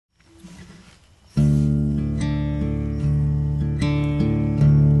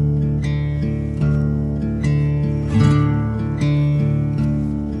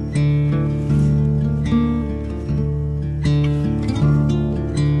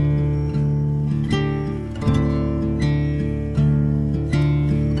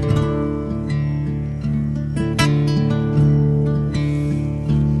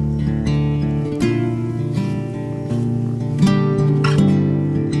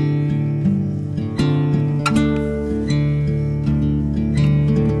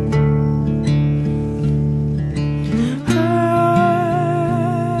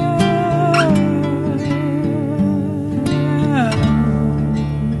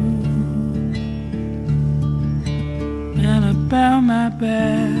Annabelle, my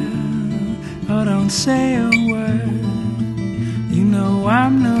belle, oh, don't say a word. You know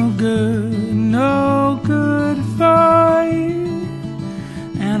I'm no good for you.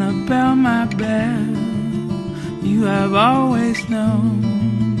 Annabelle, my belle, you have always known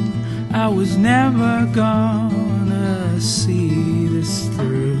I was never gonna see this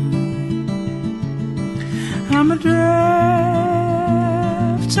through. I'm a drifter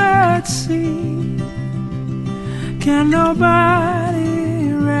at sea. Can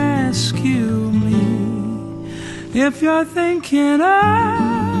nobody rescue me? If you're thinking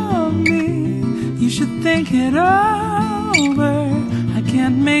of me, you should think it over. I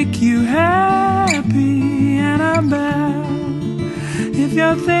can't make you happy, Annabelle. If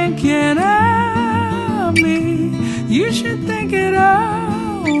you're thinking of me, you should think it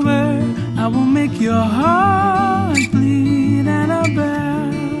over. I will make your heart bleed, Annabelle.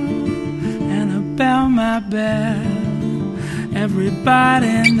 Annabelle, my belle,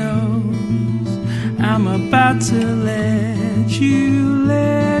 everybody knows I'm about to let you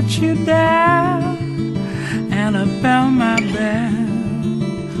down. Annabelle, my belle,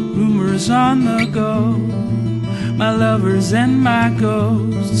 rumors on the go, my lovers and my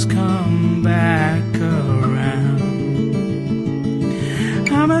ghosts come back around.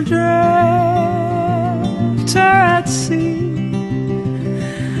 I'm a drifter at sea.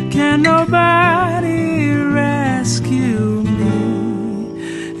 Can nobody rescue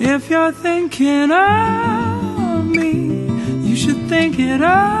me? If you're thinking of me, you should think it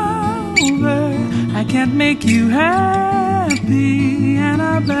over. I can't make you happy,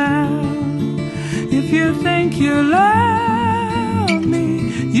 Annabelle. If you think you love me,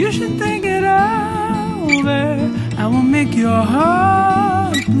 you should think it over. I will make your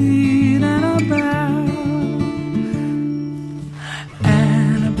heart bleed, Annabelle.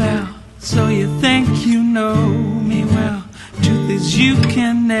 Annabelle, so you think you know me well. Truth is you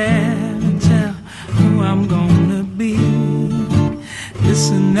can never tell who I'm gonna be.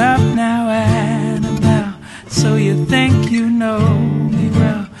 Listen up now, Annabelle, so you think you know me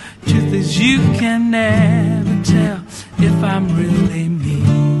well. Truth is you can never tell if I'm really me.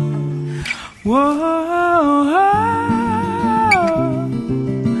 Whoa.